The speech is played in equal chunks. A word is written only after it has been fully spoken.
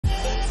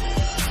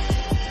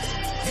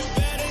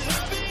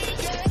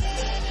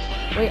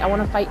Wait, I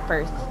want to fight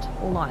first.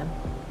 Hold on.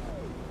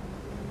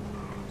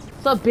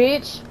 What's up,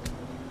 bitch?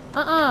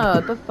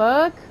 The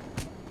fuck?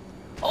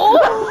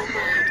 Oh!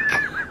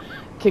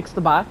 Kicks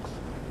the box.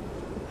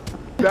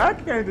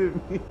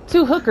 Backhanded me.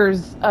 Two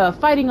hookers,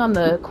 fighting on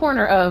the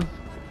corner of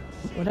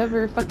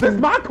whatever fucking. This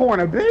my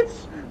corner, bitch.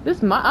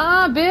 This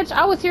my bitch.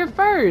 I was here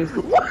first.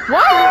 Why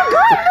are you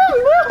going in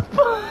the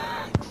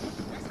mailbox?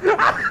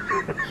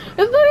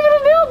 It's not even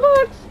a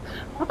mailbox.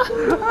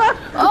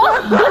 Oh.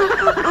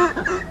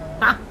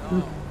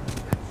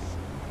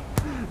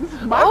 This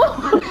is my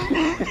corner.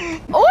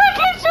 Oh, I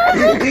can't shoot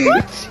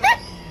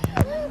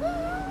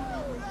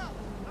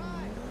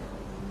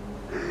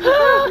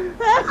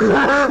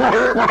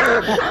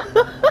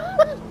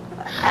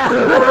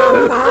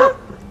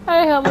I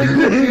have like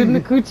you in the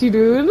coochie,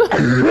 dude.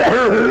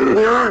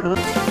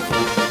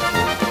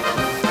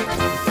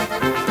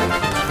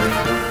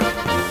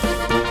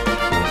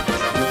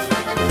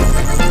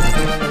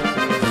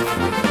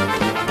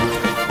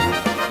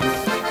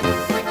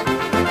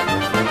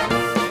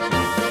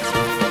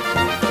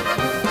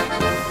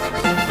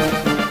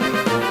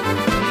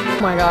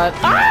 Oh my god.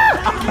 Ah!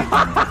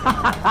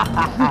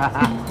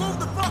 Move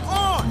the fuck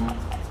on!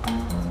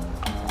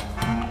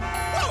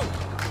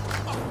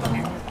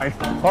 Hey,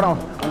 hold on.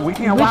 We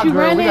can't But walk, you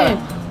girl. ran We in. gotta...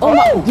 Oh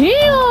my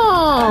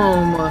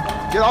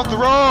damn! Get off the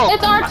road!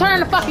 It's our turn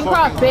to fucking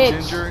cross,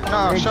 bitch. Ginger.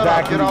 Nah, shut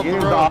up. Get off the It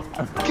is road. off.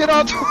 Get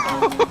off the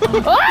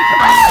road!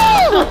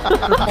 Ah!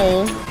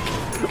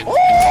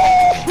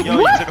 Yo,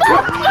 you took a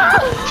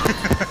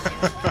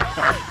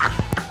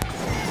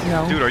No.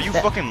 Dude, are you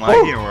fucking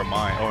lagging or am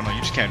I? Oh no, you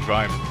just can't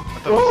drive.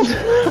 I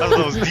thought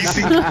it was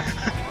DC.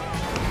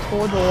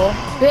 Corridor.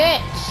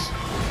 Bitch!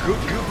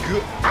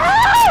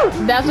 Good.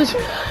 That's what you...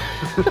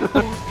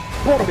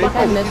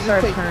 I missed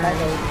her turn.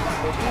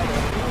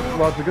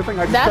 Well, it's a good thing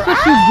I just... That's what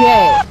you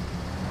get.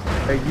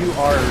 Hey, you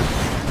are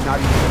not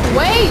even...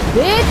 Wait,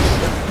 bitch!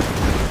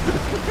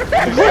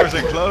 The doors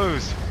ain't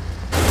closed.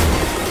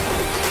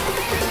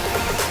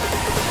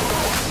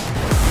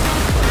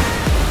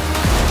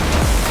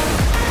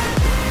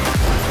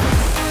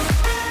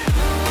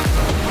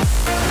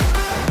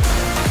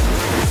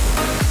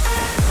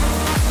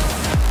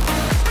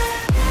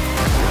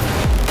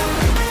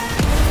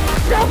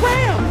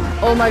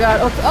 Oh my god.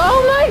 Okay.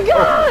 Oh my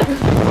god!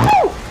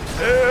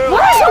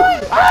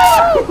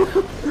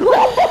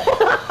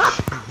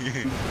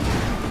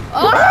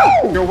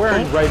 Oh! You're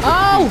wearing red.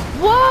 Oh!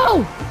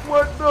 Whoa!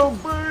 What the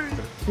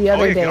fuck? The Oh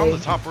other yeah, get on day.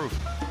 the top roof.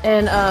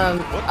 And What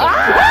the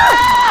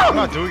I'm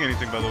not doing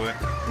anything, by the way.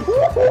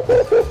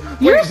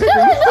 you're still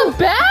in the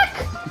back?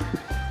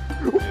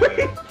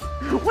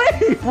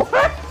 Wait,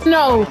 what?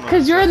 No,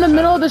 because you're in the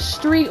middle of the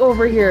street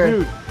over here.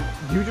 Dude,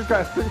 you just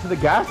got sent to the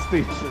gas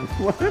station.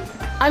 What?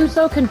 I'm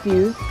so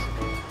confused.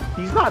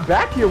 He's not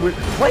back here with...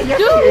 Wait, yes,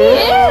 Dude, he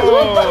is!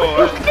 What the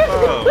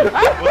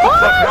What the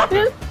fuck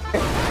happened?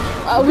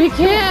 We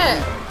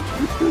can't.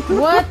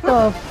 What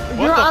the?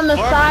 You're the on the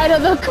fuck? side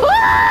of the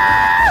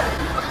car.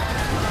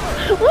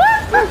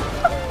 What?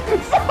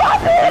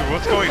 Dude,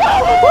 what's going on?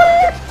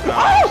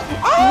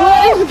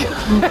 What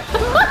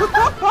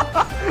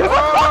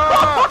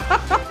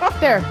is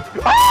there?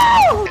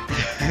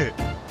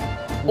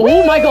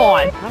 Oh my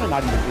god! Kind of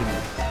not even in.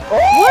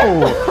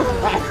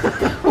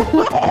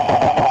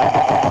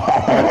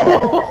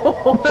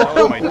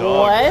 Oh my dog.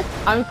 What?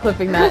 I'm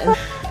clipping that.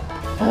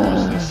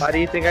 Why do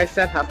you think I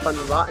said have fun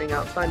rotting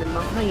outside in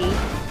the rain?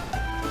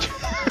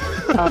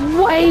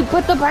 Wait,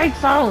 put the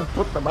brakes on.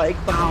 Put the bike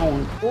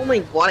down. Oh my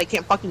god, I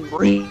can't fucking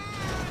breathe.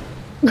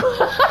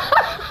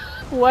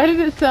 Why did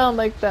it sound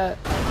like that?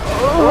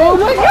 Oh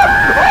my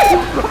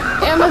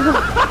god! Amazon.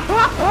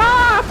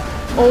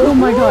 Oh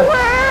my god.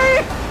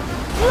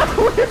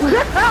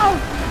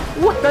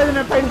 What? Better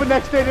than paying for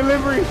next day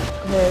delivery.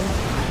 Okay.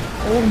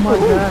 Oh my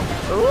god.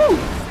 Ooh.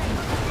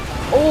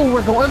 Oh,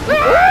 we're going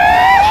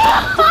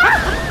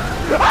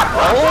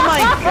Oh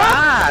my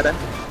god!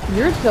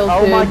 You're so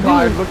Oh big, my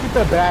god, dude. look at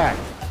the back.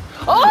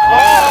 Oh!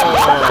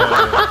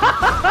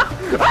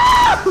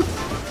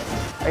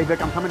 Hey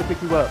Vic, I'm coming to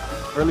pick you up.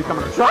 Or at least I'm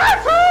gonna try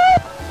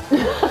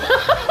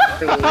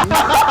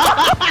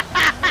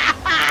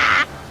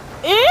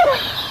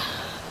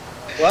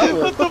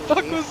What the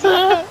fuck was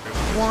that?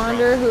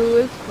 Wonder who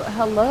is...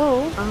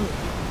 Hello?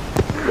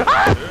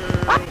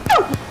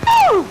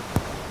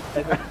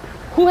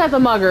 Who has a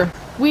mugger?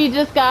 We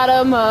just got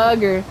a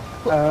mugger.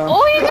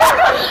 Oh, you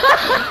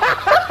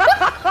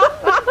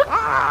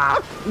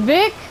got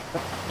Vic!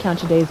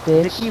 Count your days,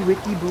 bitch. Vicky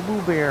Wiki Boo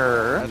Boo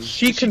Bear.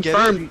 She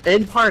confirmed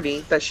in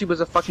party that she was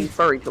a fucking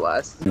furry to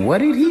us. What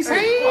did he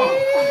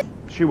say?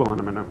 She will in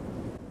a minute.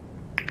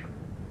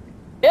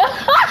 Yeah.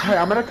 Hey,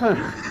 I'm gonna come.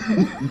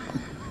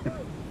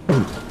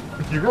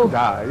 You're gonna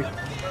die.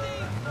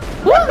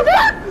 Who's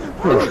that?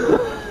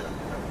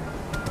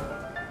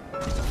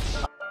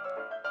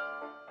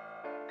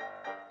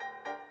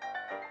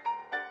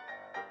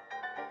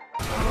 I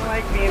don't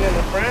like being in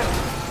the front.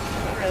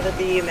 I'd rather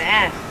be in the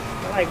ass.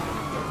 I like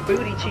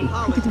booty cheeks.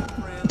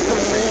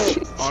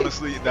 Honestly,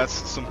 honestly, that's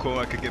some quote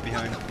I could get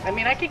behind. I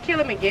mean, I could kill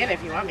him again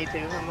if you want me to.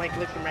 I'm like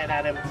looking right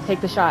at him.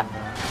 Take the shot.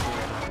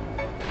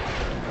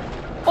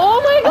 Oh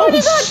my god,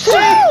 you got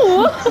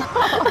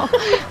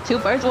two! 2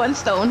 birds, 1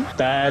 stone.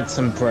 That's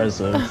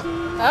impressive.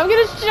 I'm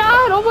getting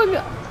shot! Oh my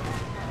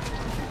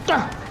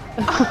god!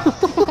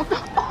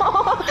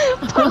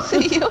 Both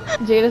of you.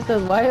 Jada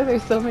says, why are there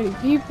so many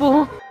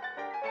people?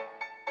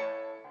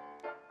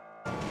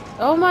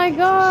 Oh my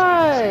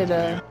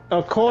god!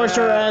 Of course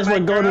your ass my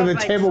would go to girl's the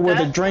like table where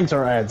the stuck. drinks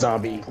are at,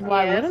 zombie.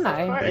 Why Yes, wouldn't of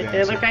I? course. Yeah,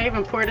 Hey, look, I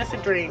even poured us a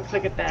drink.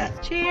 Look at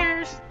that.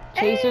 Cheers.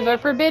 Chasers are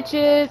for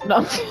bitches!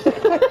 No.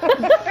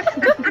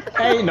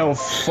 Ain't no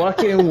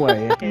fucking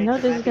way. You know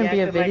this is gonna be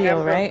a Acting like video,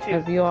 I'm right? broke, too.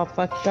 Of you all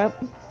fucked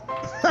up.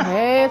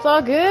 Hey, it's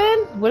all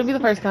good. Wouldn't be the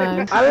first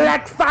time.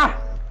 Alexa!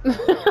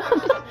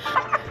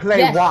 Play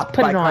Yes, WAP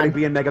put by it Cardi on.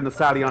 B and Megan Thee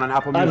Stallion on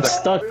Apple I'm Music.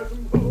 stuck.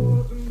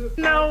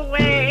 No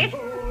way.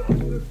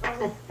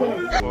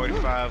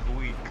 45 a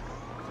week,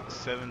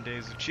 7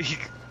 days of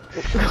cheek.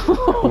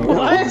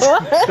 What?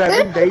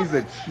 7 days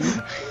of cheek.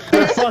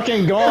 They're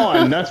fucking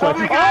gone. That's what.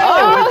 Oh,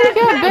 look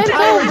at bent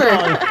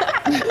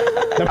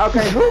over!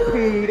 Okay, who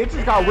peed? It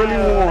just got really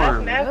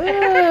warm.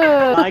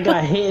 Ugh. I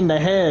got hit in the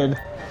head.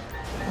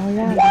 Oh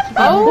yeah.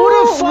 Oh, Who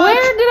the fuck?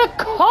 where did a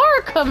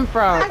car come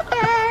from?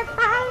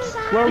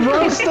 We're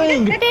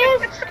roasting.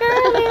 This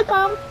girl is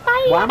on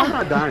fire! Why am I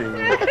not dying?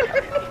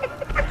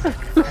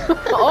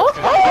 Oh,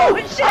 oh.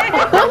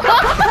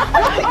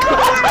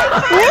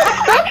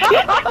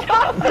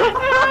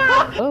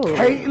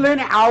 Caitlyn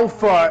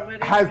Alpha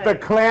has the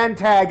clan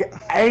tag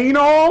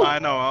anal. I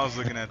know, I was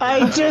looking at that.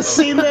 I just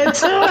seen that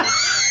too.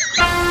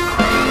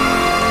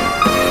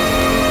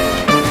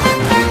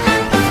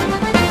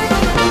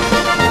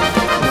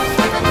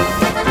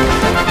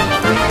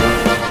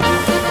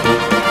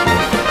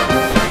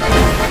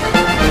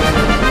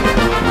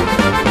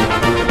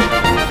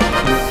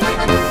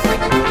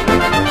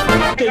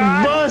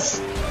 Bus.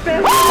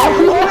 Where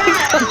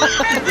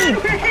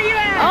you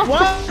at?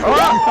 What? Oh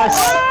my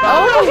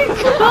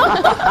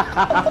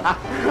god!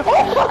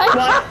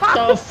 What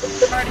the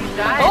f? Already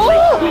died. Oh!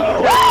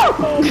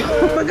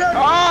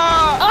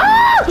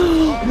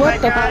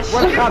 What the gosh.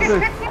 What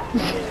happened?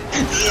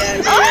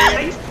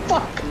 Yeah.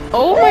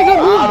 Oh my god,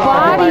 whose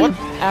body?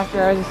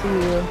 After I just see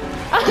you.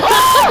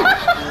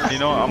 You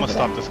know what? I'm gonna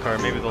stop this car.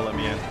 Maybe they'll let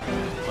me in.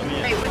 Let me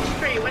in. Hey, which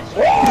tree? Which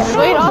tree?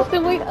 Wait,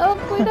 Austin, wait up,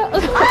 wait up.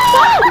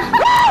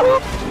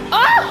 Oh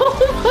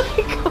my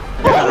god!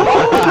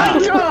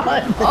 Oh my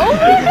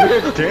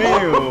god!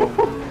 Damn!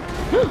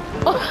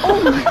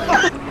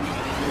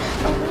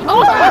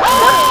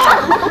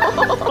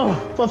 Oh,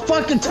 the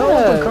fucking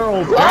toe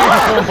curl.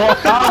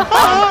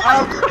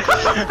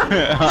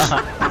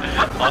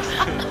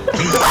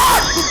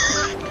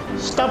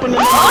 Stop in the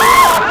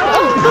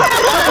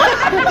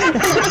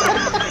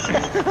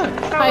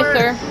Hi,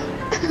 sir.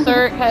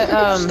 Sir,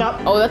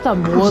 Stop. oh, that's a Stop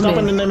in the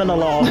woman. name of the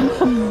law.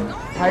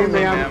 Hey ma'am,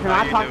 ma'am, can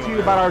how I you talk to doing? you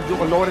about our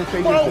Lord and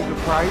Savior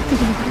Jesus Christ?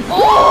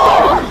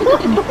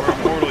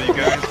 Portal, you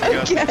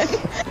guys. You got this.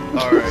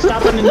 Alright.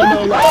 Stop in the name of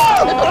the law.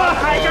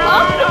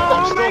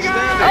 I'm still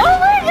standing. Oh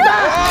my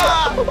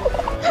god!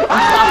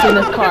 I'm stopping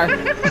this car.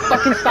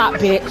 Fucking stop,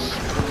 bitch.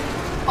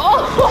 Oh!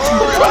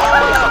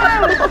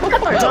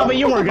 Zombie,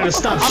 you weren't gonna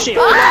stop shit.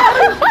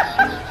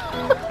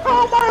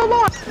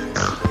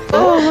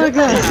 Oh my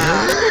god.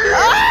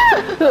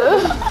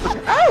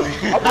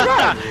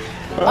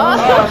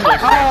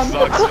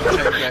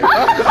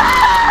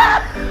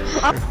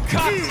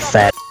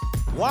 Fat.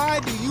 Why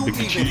do you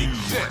even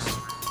exist?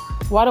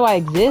 Why do I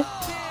exist?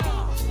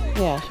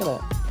 Yeah, shut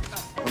up.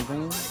 You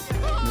wanna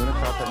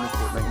stop that new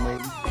Fortnite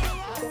lady?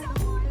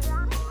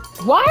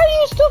 Why are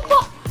you still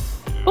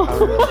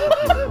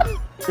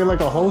You're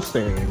like a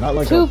hosting, not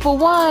like 2 for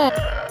 1?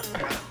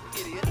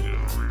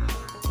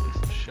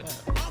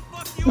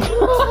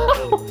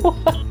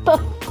 What the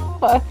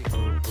fuck?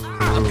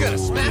 I'm gonna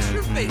smash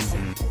your face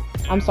in.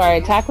 I'm sorry,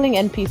 tackling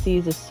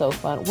NPCs is so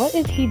fun. What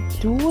is he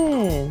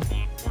doing?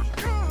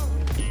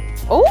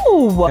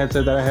 Oh!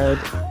 headset that I had.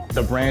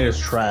 The brand is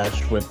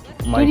trashed with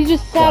my. Dude, he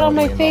just sat on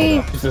my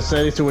face. It's a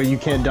setting to where you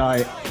can't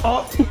die.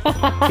 Oh, he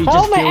Oh,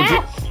 just my killed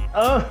you.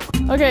 ass!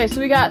 Okay, so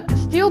we got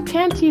steal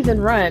panties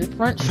and run.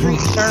 Front street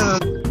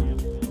serve.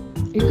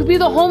 You could be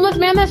the homeless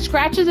man that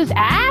scratches his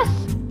ass?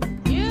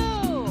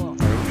 You.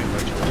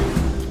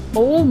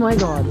 Oh my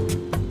god.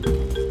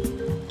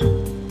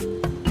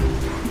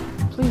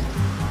 Please.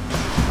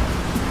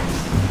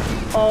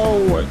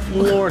 Oh,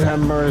 Lord have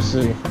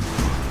mercy.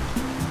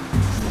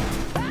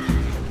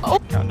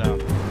 Countdown.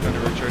 Got the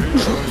Richard.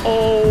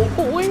 Oh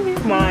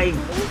my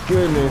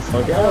goodness.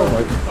 Okay, oh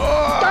my.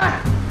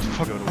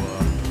 Fuck.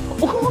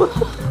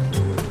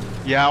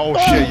 Yeah, oh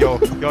shit, yo.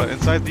 Yo,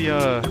 inside the,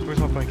 where's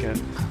my bike at?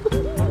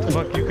 What the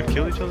fuck, you could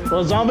kill each other?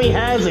 Well, zombie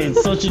has it,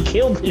 so she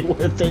killed me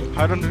with it.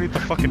 Hide underneath the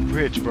fucking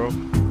bridge, bro.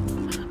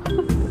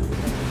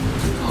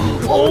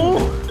 Oh!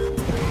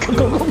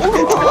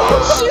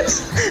 Shit!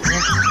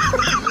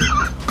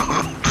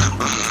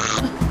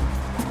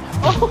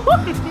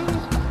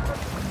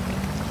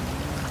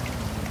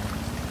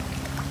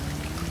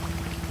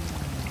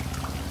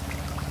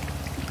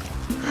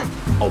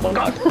 Oh my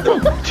god.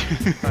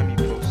 Time he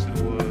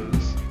posted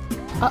was.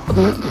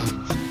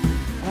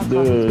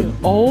 Dude.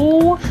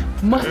 Oh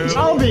my.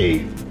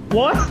 Albie!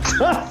 What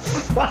the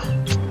fuck?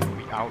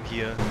 We out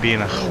here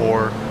being a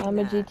whore. I'm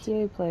a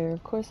GTA player.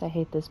 Of course I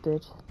hate this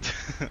bitch.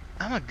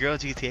 I'm a girl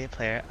GTA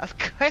player. Of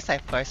course I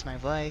force my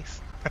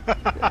voice.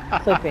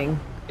 Clipping.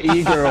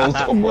 E-girls.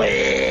 Fuck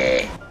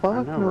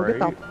no, get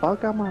the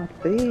fuck out my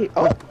face.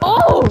 Oh,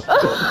 Oh!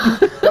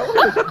 that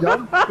was a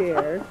jump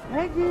scare.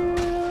 Thank you.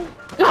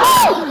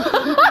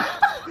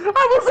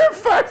 I was in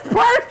first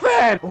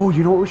person! Oh,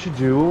 you know what we should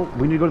do?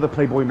 We need to go to the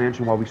Playboy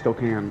Mansion while we still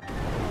can.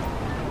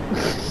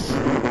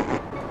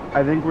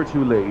 I think we're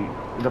too late.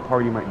 The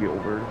party might be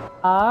over.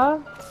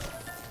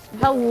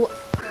 Hello.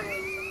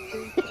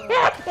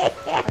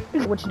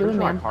 What you doing,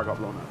 My ma'am? car got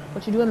blown up.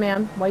 What you doing,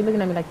 ma'am? Why you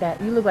looking at me like that?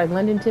 You look like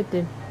London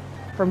Tipton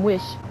from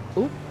Wish.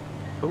 Ooh,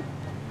 Oh,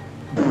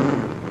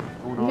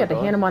 no, you got the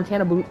dog. Hannah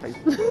Montana boots.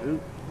 Ooh.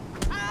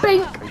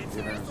 Bink!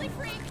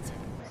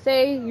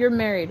 Say you're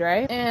married,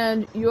 right?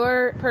 And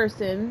your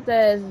person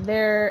says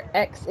their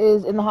ex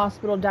is in the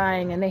hospital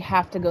dying and they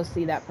have to go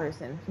see that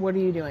person. What are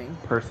you doing?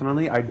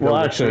 Personally, I'd go Well,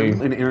 with actually-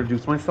 them and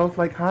introduce myself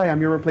like, hi,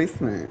 I'm your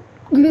replacement.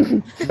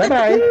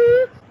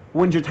 Bye-bye.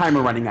 When's your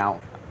timer running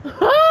out?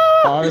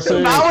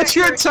 Honestly, Now it's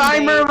your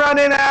timer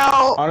running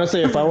out.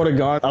 honestly, if I would have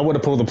gone, I would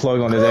have pulled the plug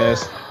on his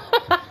ass.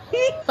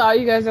 So all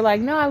you guys are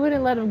like, no, I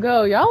wouldn't let him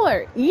go. Y'all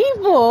are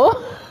evil.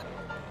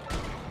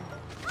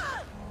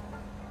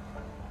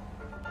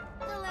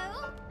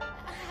 Hello?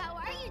 How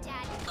are you,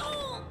 Dad?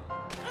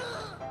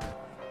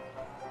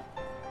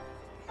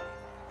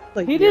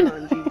 Like, He yeah,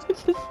 didn't. geez. He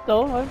just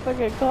stole my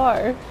fucking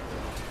car.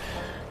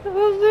 This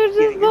dude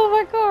just stole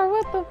my car.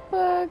 What the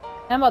fuck?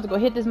 I'm about to go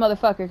hit this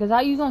motherfucker. Cause how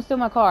you gonna steal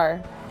my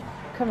car?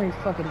 Come here, you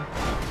fucking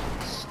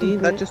See, stupid.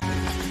 that just